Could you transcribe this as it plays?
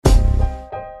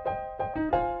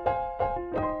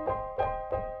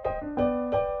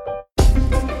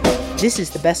This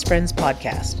is the Best Friends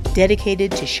Podcast,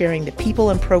 dedicated to sharing the people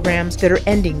and programs that are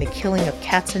ending the killing of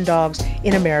cats and dogs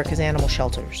in America's animal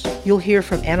shelters. You'll hear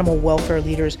from animal welfare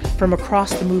leaders from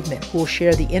across the movement who will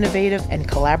share the innovative and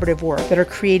collaborative work that are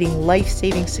creating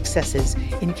life-saving successes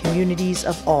in communities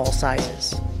of all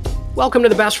sizes. Welcome to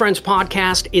the Best Friends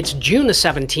Podcast. It's June the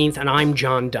 17th, and I'm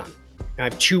John Dunn. I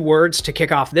have two words to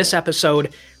kick off this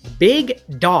episode: big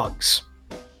dogs.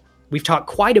 We've talked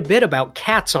quite a bit about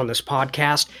cats on this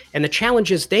podcast and the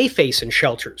challenges they face in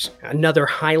shelters. Another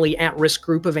highly at-risk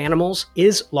group of animals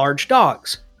is large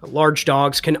dogs. Large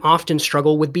dogs can often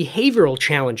struggle with behavioral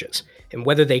challenges, and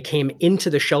whether they came into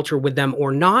the shelter with them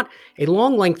or not, a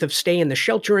long length of stay in the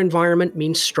shelter environment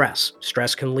means stress.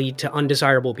 Stress can lead to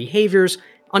undesirable behaviors.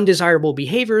 Undesirable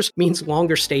behaviors means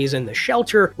longer stays in the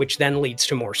shelter, which then leads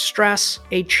to more stress,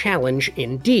 a challenge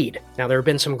indeed. Now, there have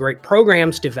been some great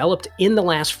programs developed in the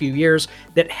last few years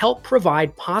that help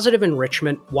provide positive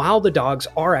enrichment while the dogs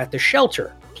are at the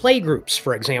shelter. Playgroups,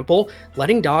 for example,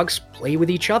 letting dogs play with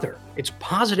each other. It's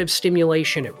positive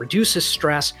stimulation, it reduces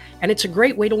stress, and it's a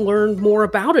great way to learn more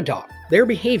about a dog, their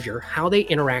behavior, how they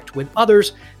interact with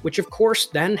others, which of course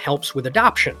then helps with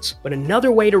adoptions. But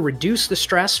another way to reduce the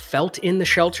stress felt in the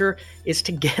shelter is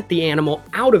to get the animal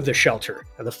out of the shelter.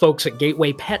 Now, the folks at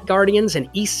Gateway Pet Guardians in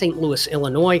East St. Louis,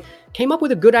 Illinois, came up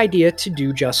with a good idea to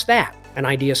do just that. An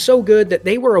idea so good that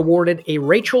they were awarded a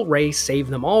Rachael Ray Save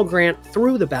Them All grant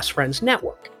through the Best Friends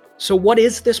Network. So what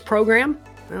is this program?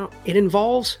 Well, it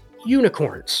involves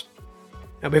unicorns.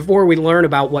 Now, before we learn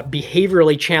about what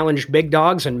behaviorally challenged big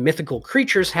dogs and mythical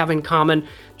creatures have in common,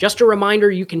 just a reminder,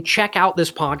 you can check out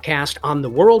this podcast on the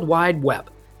World Wide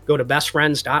Web. Go to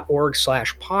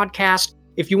bestfriends.org/podcast.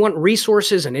 If you want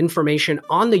resources and information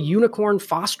on the Unicorn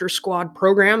Foster Squad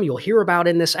program you'll hear about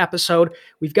in this episode,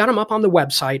 we've got them up on the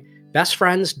website,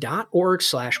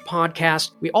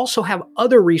 bestfriends.org/podcast. We also have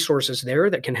other resources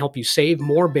there that can help you save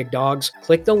more big dogs.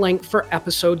 Click the link for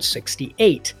episode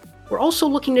 68. We're also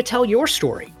looking to tell your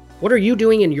story. What are you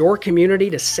doing in your community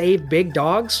to save big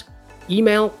dogs?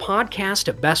 Email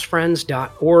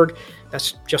podcast@bestfriends.org.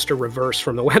 That's just a reverse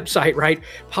from the website, right?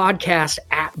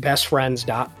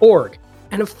 podcast@bestfriends.org.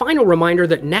 And a final reminder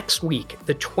that next week,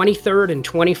 the 23rd and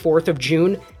 24th of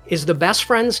June, is the Best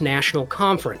Friends National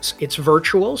Conference. It's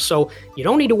virtual, so you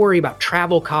don't need to worry about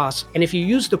travel costs. And if you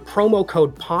use the promo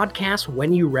code podcast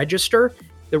when you register,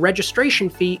 the registration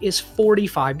fee is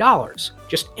 $45.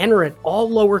 Just enter it all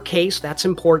lowercase. That's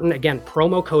important. Again,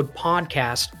 promo code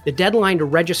podcast. The deadline to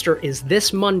register is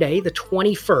this Monday, the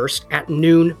 21st at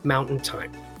noon Mountain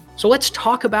Time. So let's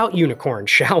talk about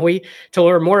unicorns, shall we? To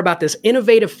learn more about this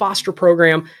innovative foster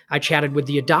program, I chatted with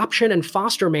the adoption and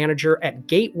foster manager at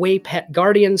Gateway Pet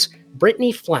Guardians,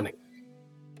 Brittany Fleming.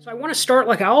 So I want to start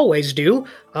like I always do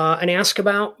and ask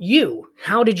about you.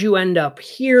 How did you end up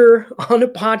here on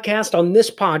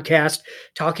this podcast,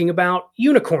 talking about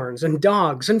unicorns and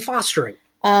dogs and fostering?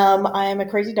 I am a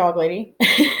crazy dog lady,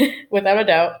 without a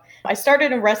doubt. I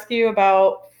started a rescue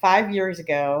about 5 years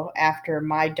ago after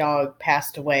my dog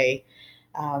passed away.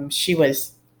 She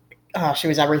was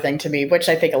everything to me, which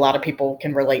I think a lot of people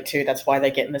can relate to. That's why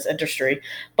they get in this industry.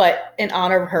 But in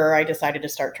honor of her, I decided to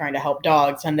start trying to help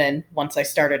dogs. And then once I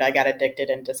started, I got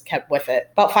addicted and just kept with it.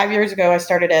 About 5 years ago, I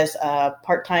started as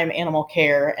part-time animal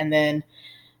care. And then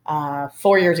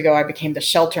 4 years ago, I became the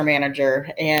shelter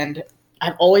manager. And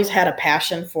I've always had a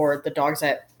passion for the dogs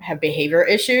that have behavior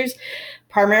issues.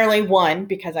 Primarily, one,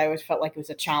 because I always felt like it was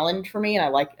a challenge for me, and I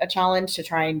like a challenge to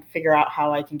try and figure out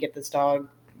how I can get this dog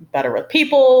better with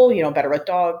people, better with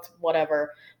dogs,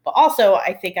 whatever. But also,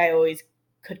 I think I always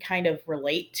could kind of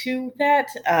relate to that.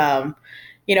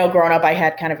 Growing up, I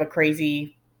had kind of a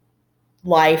crazy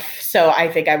life. So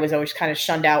I think I was always kind of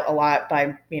shunned out a lot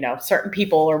by, certain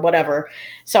people or whatever.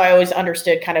 So I always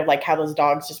understood kind of like how those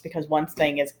dogs, just because one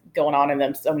thing is going on in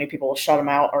them, so many people will shut them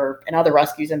out, and other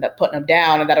rescues end up putting them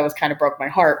down. And that always kind of broke my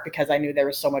heart because I knew there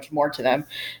was so much more to them.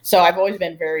 So I've always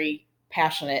been very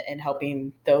passionate in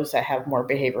helping those that have more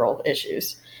behavioral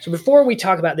issues. So before we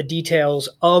talk about the details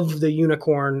of the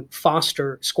Unicorn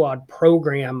Foster Squad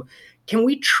program, can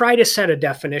we try to set a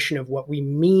definition of what we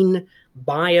mean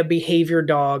by a behavior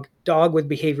dog with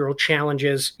behavioral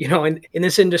challenges, in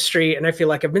this industry? And I feel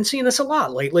like I've been seeing this a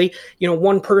lot lately.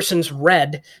 One person's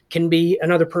red can be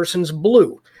another person's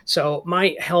blue. So it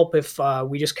might help if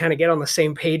we just kind of get on the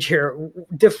same page here.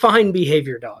 Define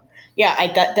behavior dog. Yeah, I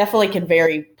definitely can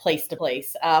vary place to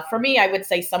place. For me, I would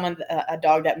say a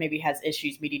dog that maybe has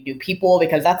issues meeting new people,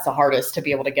 because that's the hardest to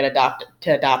be able to get adopt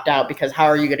out, because how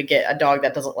are you going to get a dog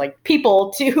that doesn't like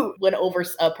people to win over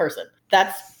a person?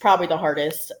 That's probably the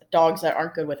hardest. Dogs that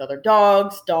aren't good with other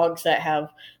dogs, dogs that have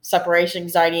separation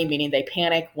anxiety, meaning they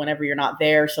panic whenever you're not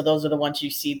there. So those are the ones you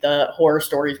see the horror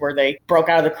stories where they broke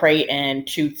out of the crate and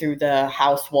chewed through the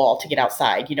house wall to get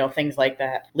outside, things like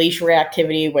that. Leash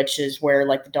reactivity, which is where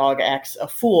like the dog acts a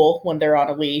fool when they're on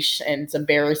a leash and it's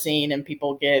embarrassing and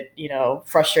people get,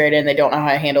 frustrated and they don't know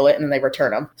how to handle it and then they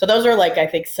return them. So those are like, I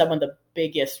think some of the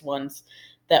biggest ones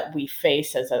that we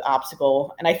face as an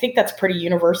obstacle. And I think that's pretty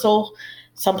universal.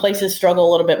 Some places struggle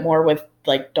a little bit more with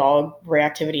like dog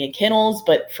reactivity in kennels,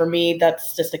 but for me,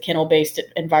 that's just a kennel-based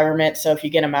environment. So if you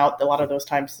get them out, a lot of those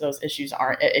times those issues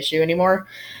aren't an issue anymore.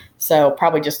 So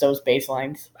probably just those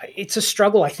baselines. It's a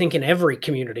struggle, I think, in every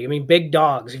community. I mean, big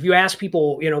dogs. If you ask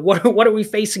people, what are we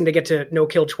facing to get to No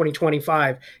Kill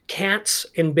 2025? Cats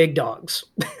and big dogs.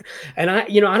 And I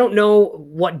don't know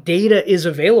what data is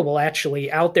available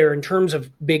actually out there in terms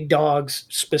of big dogs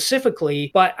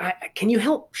specifically, but can you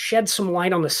help shed some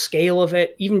light on the scale of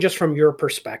it, even just from your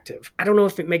perspective? I don't know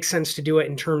if it makes sense to do it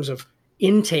in terms of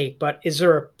intake, but is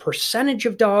there a percentage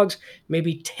of dogs,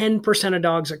 maybe 10% of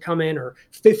dogs that come in or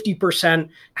 50%?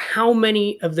 How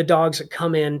many of the dogs that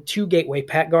come in to Gateway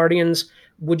Pet Guardians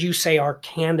would you say are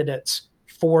candidates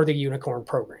for the unicorn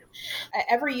program?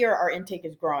 Every year our intake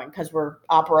is growing because we're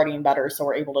operating better, so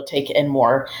we're able to take in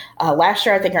more. Last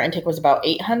year I think our intake was about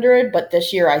 800, but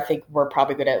this year I think we're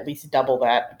probably going to at least double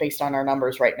that based on our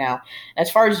numbers right now.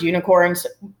 As far as unicorns,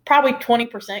 probably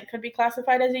 20% could be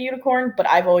classified as a unicorn, but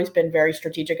I've always been very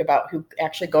strategic about who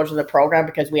actually goes to the program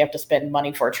because we have to spend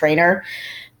money for a trainer.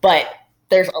 But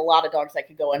there's a lot of dogs that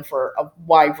could go in for a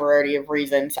wide variety of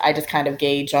reasons. I just kind of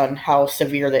gauge on how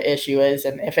severe the issue is.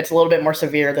 And if it's a little bit more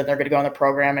severe, then they're going to go in the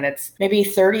program. And it's maybe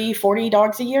 30, 40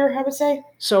 dogs a year, I would say.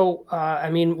 So,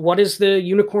 what is the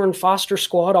Unicorn Foster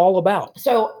Squad all about?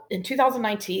 So in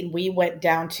 2019, we went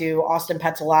down to Austin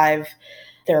Pets Alive,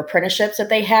 their apprenticeships that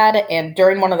they had. And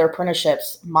during one of their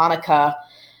apprenticeships, Monica,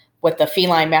 with the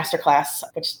feline masterclass,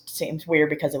 which seems weird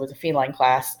because it was a feline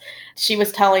class, she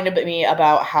was telling me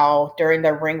about how during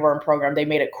their ringworm program, they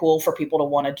made it cool for people to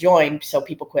want to join. So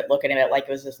people quit looking at it like it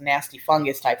was this nasty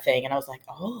fungus type thing. And I was like,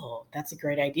 oh, that's a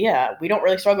great idea. We don't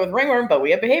really struggle with ringworm, but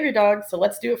we have behavior dogs. So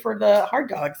let's do it for the hard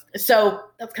dogs. So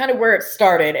that's kind of where it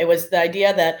started. It was the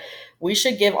idea that we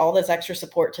should give all this extra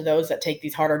support to those that take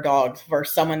these harder dogs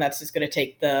versus someone that's just going to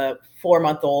take the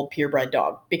 4-month-old purebred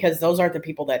dog, because those aren't the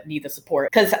people that need the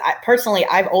support. Because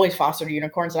I've always fostered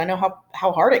unicorns and I know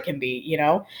how hard it can be.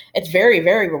 It's very,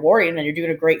 very rewarding and you're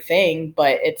doing a great thing,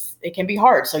 but it can be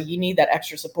hard. So you need that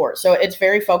extra support. So it's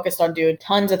very focused on doing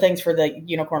tons of things for the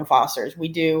unicorn fosters. We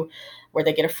do where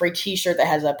they get a free t-shirt that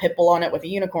has a pit bull on it with a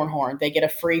unicorn horn. They get a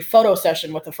free photo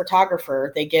session with a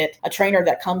photographer. They get a trainer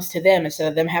that comes to them instead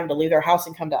of them having to leave their house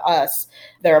and come to us.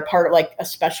 They're a part of like a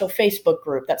special Facebook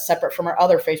group that's separate from our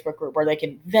other Facebook group where they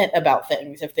can vent about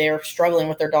things. If they're struggling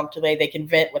with their dog today, they can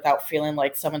vent without feeling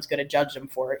like someone's going to judge them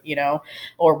for it,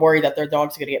 or worry that their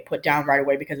dog's going to get put down right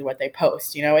away because of what they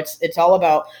post. It's all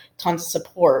about tons of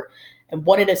support. And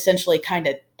what it essentially kind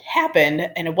of happened,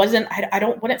 and it wasn't,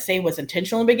 wouldn't say it was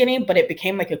intentional in the beginning, but it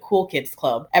became like a cool kids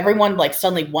club. Everyone like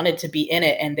suddenly wanted to be in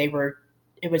it, and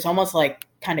it was almost like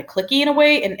kind of cliquey in a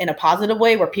way, in a positive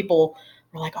way, where people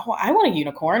were like, oh, I want a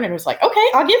unicorn. And it was like, okay,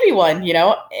 I'll give you one,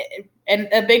 and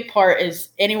a big part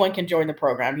is anyone can join the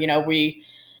program. We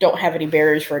don't have any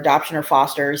barriers for adoption or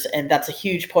fosters. And that's a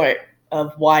huge point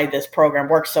of why this program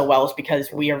works so well, is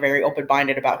because we are very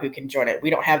open-minded about who can join it. We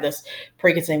don't have this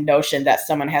preconceived notion that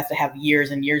someone has to have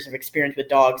years and years of experience with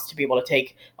dogs to be able to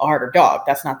take a harder dog.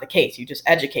 That's not the case. You just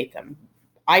educate them.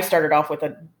 I started off with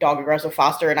a dog aggressive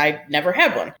foster and I never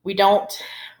had one. We don't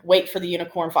wait for the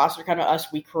unicorn foster to come to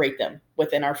us. We create them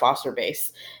within our foster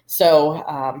base. So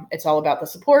it's all about the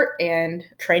support and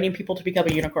training people to become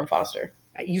a unicorn foster.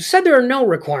 You said there are no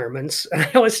requirements.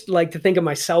 I always like to think of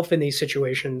myself in these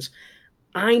situations.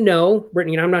 I know,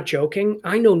 Brittany, and I'm not joking,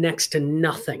 I know next to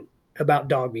nothing about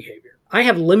dog behavior. I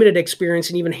have limited experience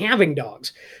in even having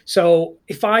dogs. So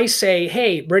if I say,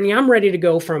 hey, Brittany, I'm ready to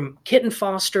go from kitten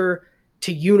foster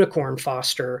to unicorn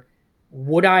foster,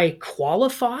 would I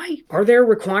qualify? Are there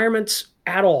requirements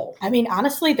at all? I mean,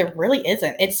 honestly, there really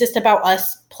isn't. It's just about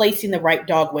us placing the right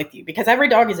dog with you, because every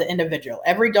dog is an individual.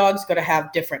 Every dog's going to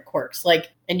have different quirks.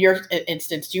 Like in your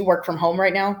instance, do you work from home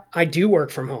right now? I do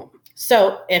work from home.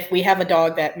 So if we have a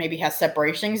dog that maybe has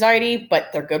separation anxiety,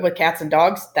 but they're good with cats and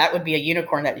dogs, that would be a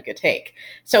unicorn that you could take.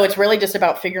 So it's really just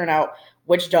about figuring out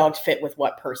which dogs fit with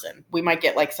what person. We might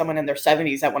get like someone in their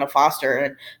 70s that want to foster,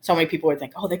 and so many people would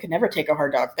think, oh, they could never take a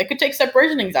hard dog. They could take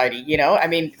separation anxiety, I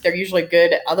mean, they're usually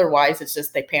good. Otherwise, it's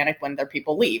just they panic when their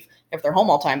people leave. If they're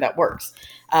home all the time, that works.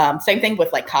 Same thing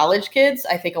with like college kids.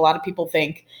 I think a lot of people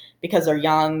think because they're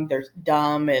young, they're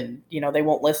dumb, and, they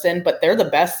won't listen. But they're the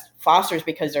best fosters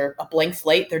because they're a blank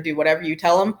slate. They do whatever you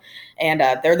tell them. And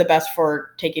they're the best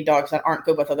for taking dogs that aren't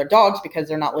good with other dogs because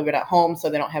they're not living at home, so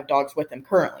they don't have dogs with them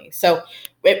currently. So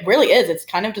it really is. It's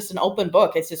kind of just an open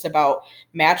book. It's just about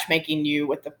matchmaking you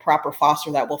with the proper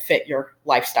foster that will fit your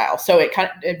lifestyle. So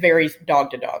it varies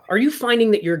dog to dog. Are you finding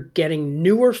that you're getting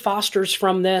newer fosters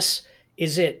from this?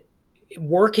 Is it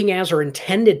working as or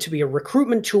intended to be a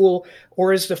recruitment tool,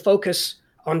 or is the focus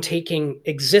on taking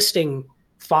existing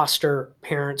foster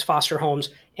parents, foster homes,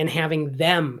 and having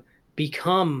them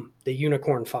become the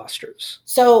unicorn fosters?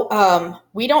 So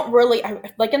we don't really,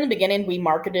 like in the beginning, we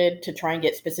marketed to try and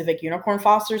get specific unicorn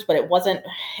fosters, but it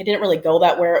didn't really go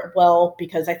that well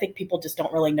because I think people just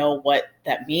don't really know what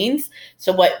that means.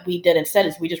 So what we did instead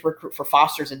is we just recruit for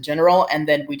fosters in general, and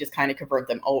then we just kind of convert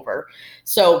them over.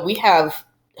 So we have,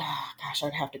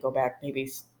 I'd have to go back maybe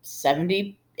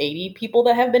 70, 80 people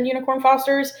that have been unicorn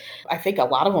fosters. I think a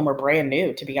lot of them are brand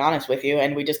new, to be honest with you.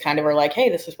 And we just kind of were like, hey,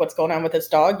 this is what's going on with this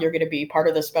dog. You're going to be part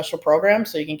of this special program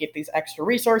so you can get these extra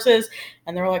resources.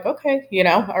 And they were like, okay,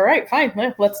 all right,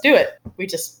 fine, let's do it. We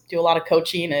just do a lot of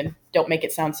coaching and don't make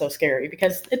it sound so scary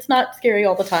because it's not scary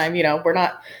all the time. We're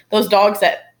not those dogs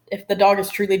that if the dog is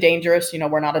truly dangerous,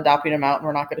 we're not adopting them out and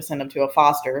we're not going to send them to a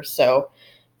foster. So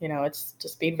it's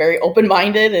just being very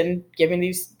open-minded and giving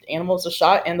these animals a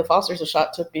shot and the fosters a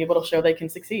shot to be able to show they can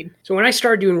succeed. So when I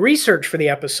started doing research for the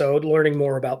episode, learning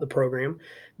more about the program,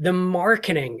 the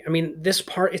marketing, this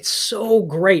part, it's so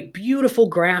great. Beautiful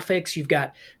graphics. You've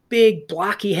got big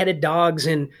blocky-headed dogs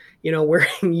and,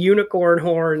 wearing unicorn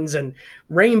horns and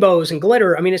rainbows and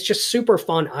glitter. It's just super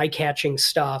fun, eye-catching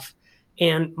stuff.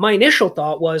 And my initial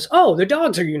thought was, oh, the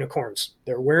dogs are unicorns.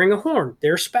 They're wearing a horn.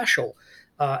 They're special.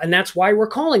 And that's why we're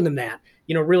calling them that,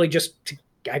 really just to,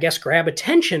 I guess, grab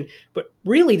attention. But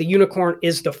really, the unicorn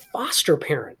is the foster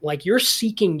parent. Like you're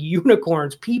seeking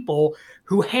unicorns, people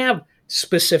who have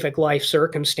specific life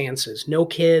circumstances, no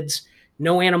kids,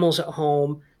 no animals at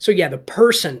home. So yeah, the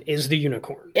person is the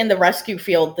unicorn. In the rescue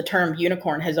field, the term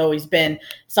unicorn has always been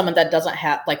someone that doesn't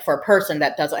have, like for a person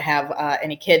that doesn't have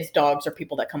any kids, dogs, or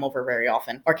people that come over very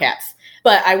often, or cats.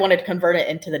 But I wanted to convert it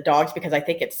into the dogs because I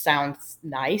think it sounds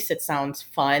nice. It sounds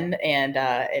fun. And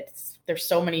there's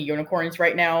so many unicorns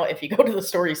right now. If you go to the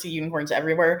store, you see unicorns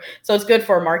everywhere. So it's good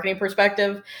for a marketing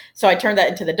perspective. So I turned that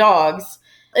into the dogs.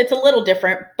 It's a little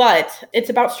different, but it's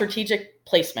about strategic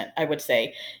placement, I would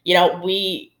say.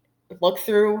 We look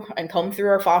through and comb through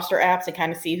our foster apps and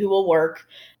kind of see who will work.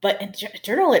 But in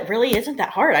general, it really isn't that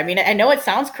hard. I know it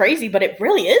sounds crazy, but it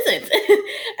really isn't.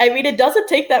 It doesn't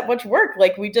take that much work.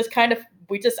 Like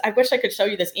I wish I could show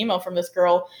you this email from this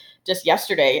girl just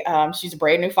yesterday. She's a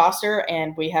brand new foster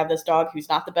and we have this dog who's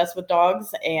not the best with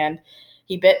dogs. And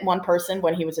he bit one person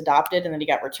when he was adopted and then he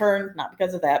got returned, not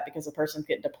because of that, because the person's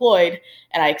getting deployed.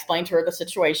 And I explained to her the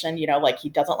situation, like he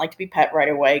doesn't like to be pet right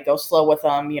away, go slow with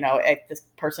him. This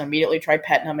person immediately tried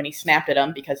petting him and he snapped at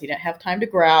him because he didn't have time to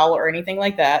growl or anything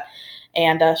like that.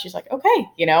 And she's like, okay,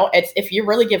 if you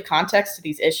really give context to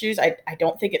these issues, I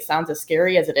don't think it sounds as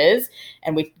scary as it is.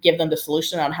 And we give them the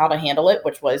solution on how to handle it,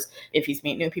 which was if he's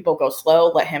meeting new people, go slow,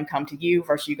 let him come to you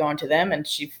versus you going to them. And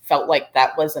she felt like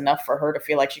that was enough for her to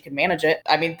feel like she could manage it.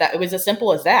 That it was as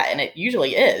simple as that. And it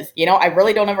usually is. I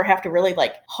really don't ever have to really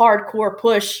hardcore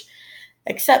push,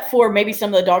 except for maybe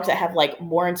some of the dogs that have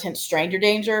more intense stranger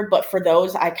danger. But for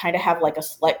those, I kind of have a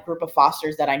select group of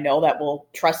fosters that I know that will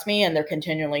trust me and they're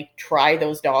continually try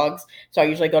those dogs. So I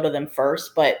usually go to them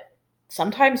first. But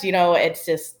sometimes, it's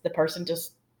just the person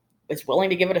just is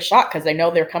willing to give it a shot because they know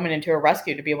they're coming into a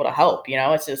rescue to be able to help.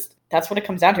 It's just, that's what it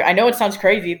comes down to. I know it sounds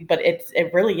crazy, but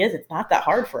it really is. It's not that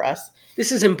hard for us.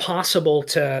 This is impossible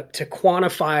to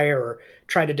quantify or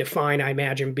try to define, I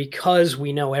imagine, because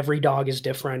we know every dog is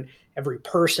different, every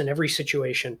person, every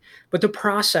situation. But the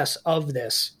process of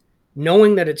this,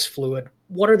 knowing that it's fluid,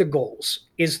 what are the goals?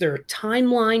 Is there a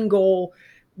timeline goal?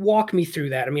 Walk me through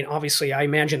that. Obviously, I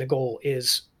imagine the goal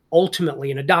is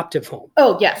ultimately an adoptive home.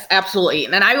 Oh, yes, absolutely.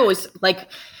 And I always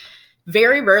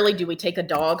very rarely do we take a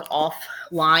dog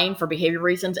offline for behavior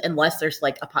reasons unless there's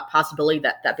a possibility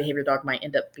that behavior dog might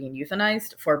end up being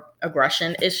euthanized for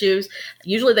aggression issues.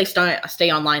 Usually they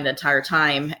stay online the entire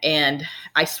time, and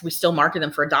we still market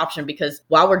them for adoption because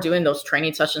while we're doing those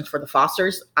training sessions for the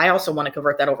fosters, I also want to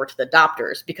convert that over to the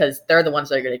adopters because they're the ones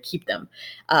that are going to keep them.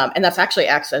 And that's actually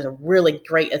acts as a really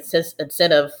great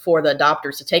incentive for the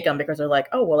adopters to take them because they're like,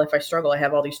 oh, well, if I struggle, I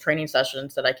have all these training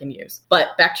sessions that I can use.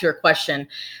 But back to your question,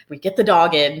 we get the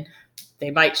dog in,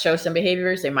 They might show some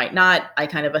behaviors, they might not. I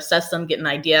kind of assess them, get an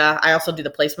idea. I also do the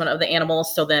placement of the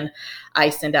animals. So then I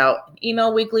send out an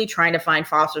email weekly trying to find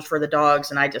fosters for the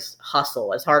dogs. And I just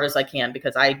hustle as hard as I can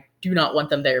because I do not want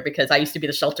them there, because I used to be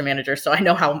the shelter manager. So I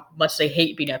know how much they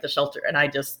hate being at the shelter. And I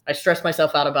stress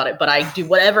myself out about it, but I do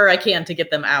whatever I can to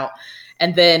get them out.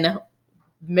 And then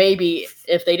maybe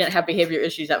if they didn't have behavior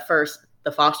issues at first,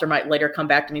 the foster might later come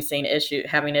back to me saying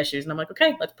having issues. And I'm like,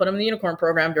 okay, let's put them in the unicorn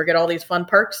program. You'll get all these fun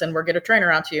perks and we'll get a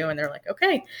trainer out to you. And they're like,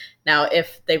 okay. Now,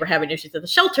 if they were having issues at the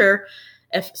shelter,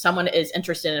 if someone is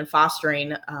interested in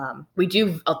fostering, we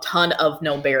do a ton of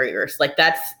no barriers. Like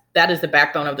that is the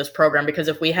backbone of this program, because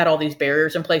if we had all these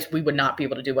barriers in place, we would not be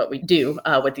able to do what we do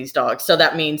with these dogs. So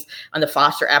that means on the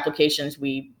foster applications,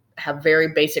 we have very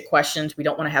basic questions. We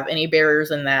don't want to have any barriers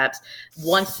in that.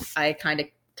 Once I kind of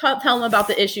tell them about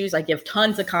the issues, I give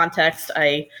tons of context.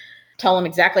 I tell them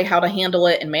exactly how to handle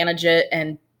it and manage it.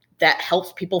 And that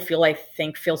helps people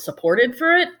feel supported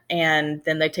through it. And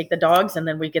then they take the dogs, and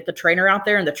then we get the trainer out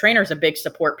there, and the trainer is a big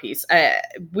support piece.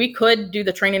 We could do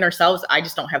the training ourselves. I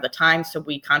just don't have the time. So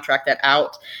we contract that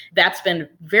out. That's been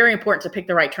very important to pick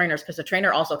the right trainers, because the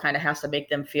trainer also kind of has to make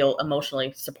them feel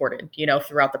emotionally supported,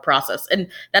 throughout the process. And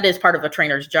that is part of a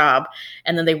trainer's job.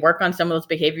 And then they work on some of those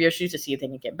behavior issues to see if they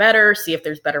can get better, see if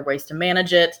there's better ways to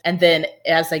manage it. And then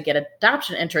as they get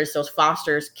adoption interest, those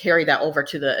fosters carry that over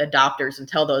to the adopters and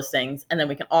tell those things. And then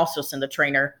we can also send the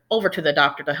trainer over to the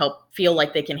doctor to help feel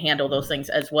like they can handle those things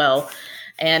as well.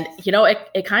 And,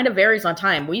 it kind of varies on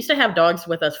time. We used to have dogs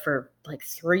with us for like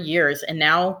 3 years. And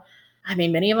now,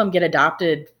 many of them get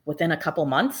adopted within a couple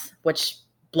months, which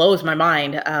blows my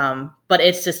mind. But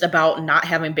it's just about not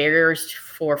having barriers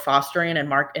for fostering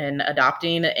and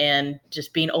adopting, and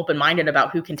just being open-minded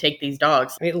about who can take these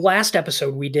dogs. Last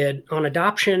episode we did on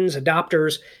adoptions,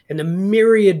 adopters, and the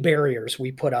myriad barriers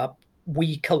we put up,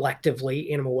 we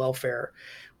collectively, animal welfare.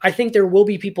 I think there will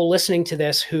be people listening to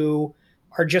this who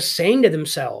are just saying to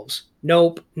themselves,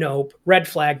 nope, red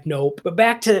flag, nope. But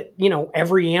back to,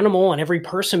 every animal and every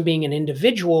person being an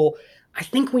individual, I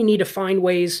think we need to find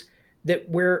ways that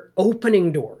we're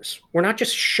opening doors. We're not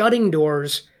just shutting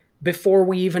doors before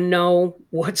we even know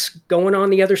what's going on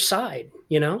the other side,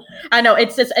 I know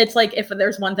it's like, if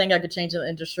there's one thing I could change in the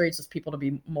industry, it's just people to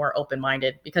be more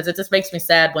open-minded, because it just makes me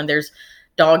sad when there's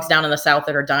dogs down in the South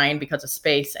that are dying because of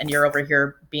space, and you're over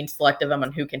here being selective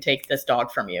on who can take this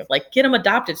dog from you. Like, get them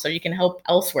adopted so you can help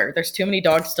elsewhere. There's too many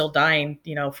dogs still dying,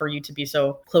 for you to be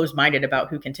so closed-minded about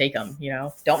who can take them.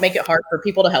 Don't make it hard for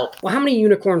people to help. Well, how many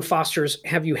unicorn fosters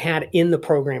have you had in the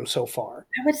program so far?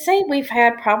 I would say we've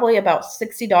had probably about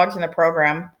 60 dogs in the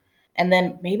program, and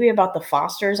then maybe about the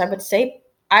fosters,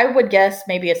 I would guess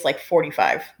maybe it's like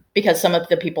 45, because some of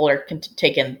the people are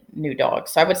taking new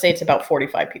dogs. So I would say it's about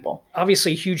 45 people.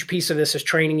 Obviously, a huge piece of this is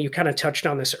training. You kind of touched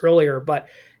on this earlier, but,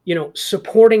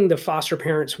 supporting the foster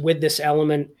parents with this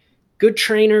element, good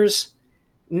trainers,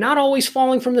 not always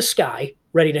falling from the sky,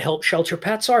 ready to help shelter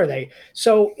pets, are they?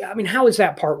 So, how is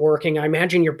that part working? I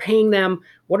imagine you're paying them.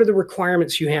 What are the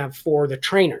requirements you have for the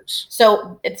trainers?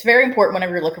 So it's very important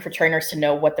whenever you're looking for trainers to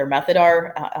know what their method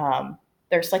are.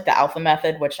 There's like the alpha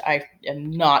method, which I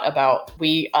am not about.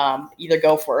 We either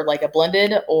go for like a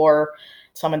blended or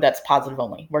someone that's positive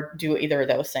only. We do either of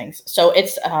those things. So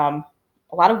it's a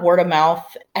lot of word of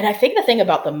mouth. And I think the thing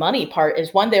about the money part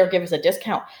is, one, they'll give us a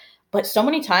discount. But so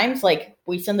many times, like,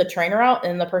 we send the trainer out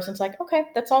and the person's like, okay,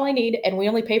 that's all I need. And we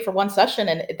only pay for one session,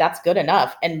 and that's good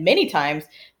enough. And many times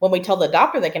when we tell the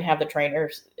doctor they can have the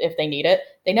trainers if they need it,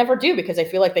 they never do, because they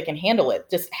feel like they can handle it.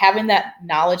 Just having that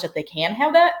knowledge that they can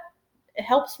have that, it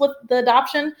helps with the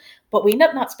adoption, but we end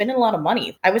up not spending a lot of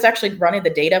money. I was actually running the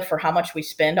data for how much we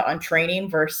spend on training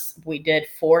versus we did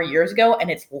 4 years ago, and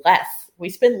it's less. We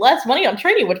spend less money on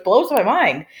training, which blows my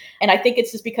mind. And I think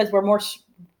it's just because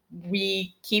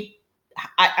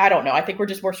I don't know. I think we're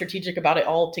just more strategic about it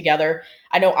all together.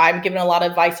 I know I'm giving a lot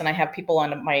of advice, and I have people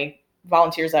on my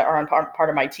volunteers that are on part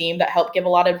of my team that help give a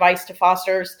lot of advice to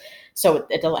fosters. So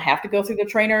it doesn't have to go through the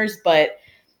trainers, but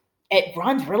it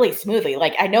runs really smoothly.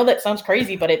 Like, I know that sounds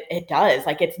crazy, but it does.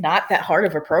 Like, it's not that hard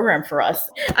of a program for us.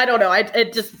 I don't know.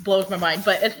 It just blows my mind.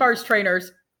 But as far as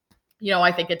trainers,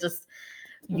 I think it just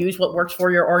use what works for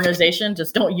your organization.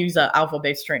 Just don't use an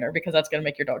alpha-based trainer, because that's going to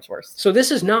make your dogs worse. So this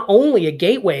is not only a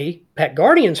Gateway Pet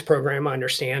Guardians program, I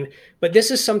understand, but this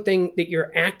is something that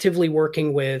you're actively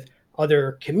working with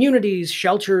other communities,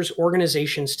 shelters,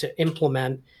 organizations to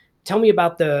implement. Tell me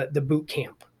about the boot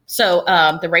camp. So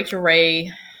the Rachael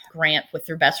Ray grant with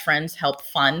their best friends helped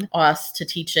fund us to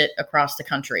teach it across the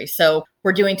country. So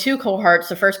We're doing 2 cohorts.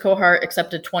 The first cohort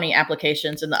accepted 20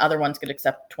 applications and the other one's going to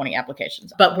accept 20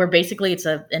 applications. But it's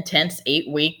an intense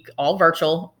 8-week, all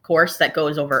virtual course that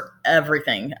goes over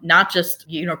everything, not just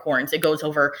unicorns. It goes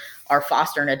over our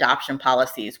foster and adoption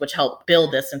policies, which help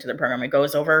build this into the program. It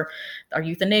goes over our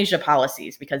euthanasia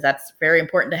policies, because that's very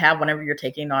important to have whenever you're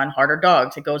taking on harder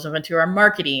dogs. It goes into our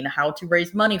marketing, how to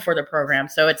raise money for the program.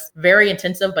 So it's very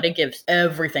intensive, but it gives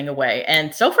everything away.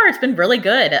 And so far it's been really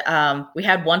good. We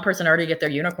had one person already get their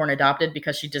unicorn adopted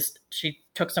because she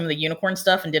took some of the unicorn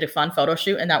stuff and did a fun photo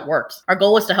shoot, and that worked. Our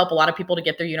goal was to help a lot of people to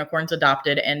get their unicorns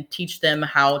adopted and teach them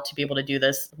how to be able to do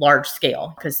this large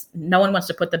scale, because no one wants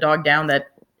to put the dog down that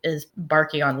is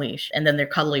barky on leash and then they're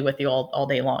cuddly with you all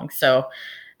day long. So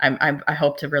I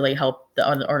hope to really help the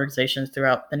other organizations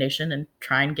throughout the nation and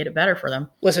try and get it better for them.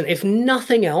 Listen, if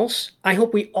nothing else, I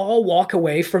hope we all walk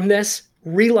away from this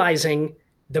realizing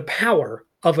the power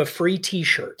of a free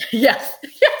t-shirt. Yes.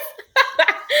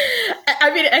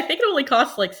 I mean, I think it only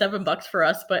costs like $7 for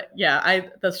us, but yeah,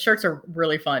 the shirts are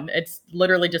really fun. It's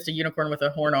literally just a unicorn with a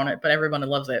horn on it, but everyone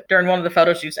loves it. During one of the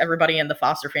photo shoots, everybody in the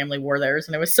foster family wore theirs,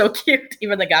 and it was so cute,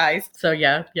 even the guys. So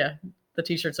yeah, the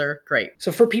t-shirts are great.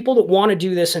 So for people that want to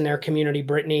do this in their community,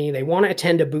 Brittany, they want to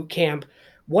attend a boot camp,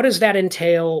 what does that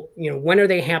entail? When are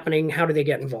they happening? How do they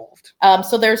get involved?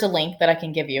 So there's a link that I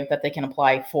can give you that they can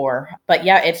apply for. But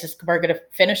yeah, we're going to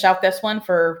finish out this one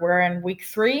we're in week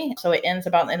 3. So it ends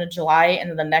about the end of July,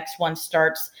 and the next one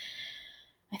starts,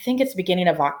 I think it's beginning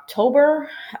of October,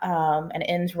 and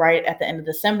ends right at the end of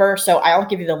December. So I'll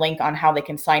give you the link on how they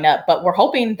can sign up. But we're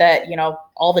hoping that,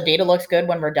 all the data looks good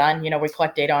when we're done. We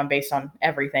collect data based on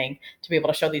everything to be able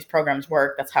to show these programs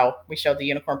work. That's how we showed the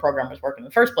unicorn program was working in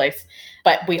the first place.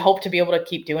 But we hope to be able to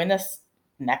keep doing this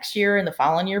next year and the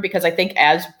following year, because I think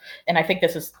I think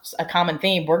this is a common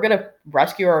theme, we're going to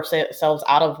rescue ourselves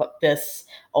out of this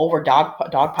over dog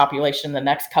population the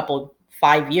next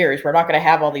 5 years. We're not going to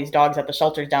have all these dogs at the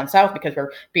shelters down south because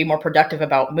we're being more productive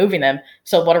about moving them.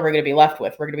 So what are we going to be left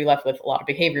with? We're going to be left with a lot of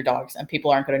behavior dogs, and people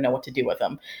aren't going to know what to do with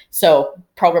them. So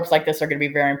programs like this are going to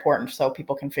be very important, so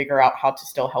people can figure out how to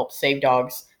still help save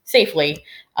dogs safely,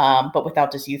 but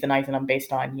without just euthanizing them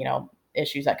based on,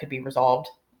 issues that could be resolved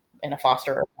in a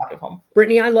foster or adoptive home.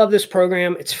 Brittany, I love this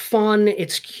program. It's fun.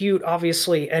 It's cute,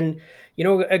 obviously. And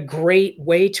a great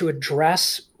way to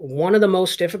address one of the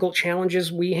most difficult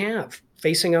challenges we have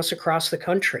facing us across the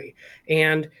country.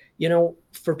 And,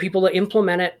 for people to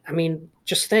implement it, I mean,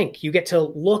 just think, you get to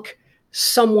look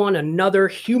another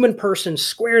human person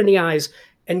square in the eyes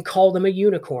and call them a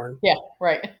unicorn. Yeah,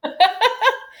 right.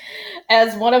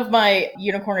 As one of my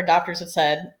unicorn adopters has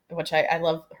said, which I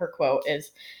love her quote,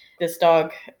 is, "This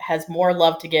dog has more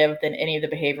love to give than any of the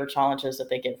behavior challenges that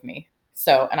they give me."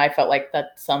 So, and I felt like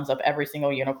that sums up every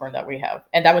single unicorn that we have.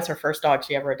 And that was her first dog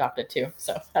she ever adopted too.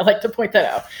 So I like to point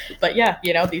that out. But yeah,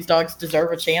 these dogs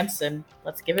deserve a chance, and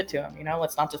let's give it to them.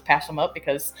 Let's not just pass them up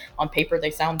because on paper they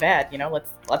sound bad.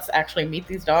 Let's actually meet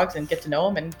these dogs and get to know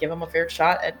them and give them a fair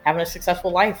shot at having a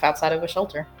successful life outside of a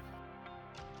shelter.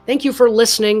 Thank you for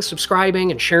listening,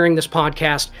 subscribing, and sharing this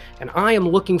podcast. And I am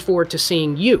looking forward to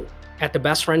seeing you at the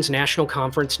Best Friends National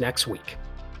Conference next week.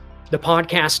 The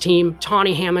podcast team,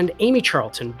 Tawny Hammond, Amy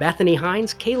Charlton, Bethany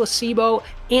Hines, Kayla Sebo,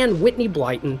 and Whitney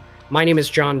Blyton. My name is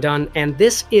John Dunn, and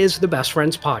this is the Best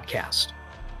Friends Podcast.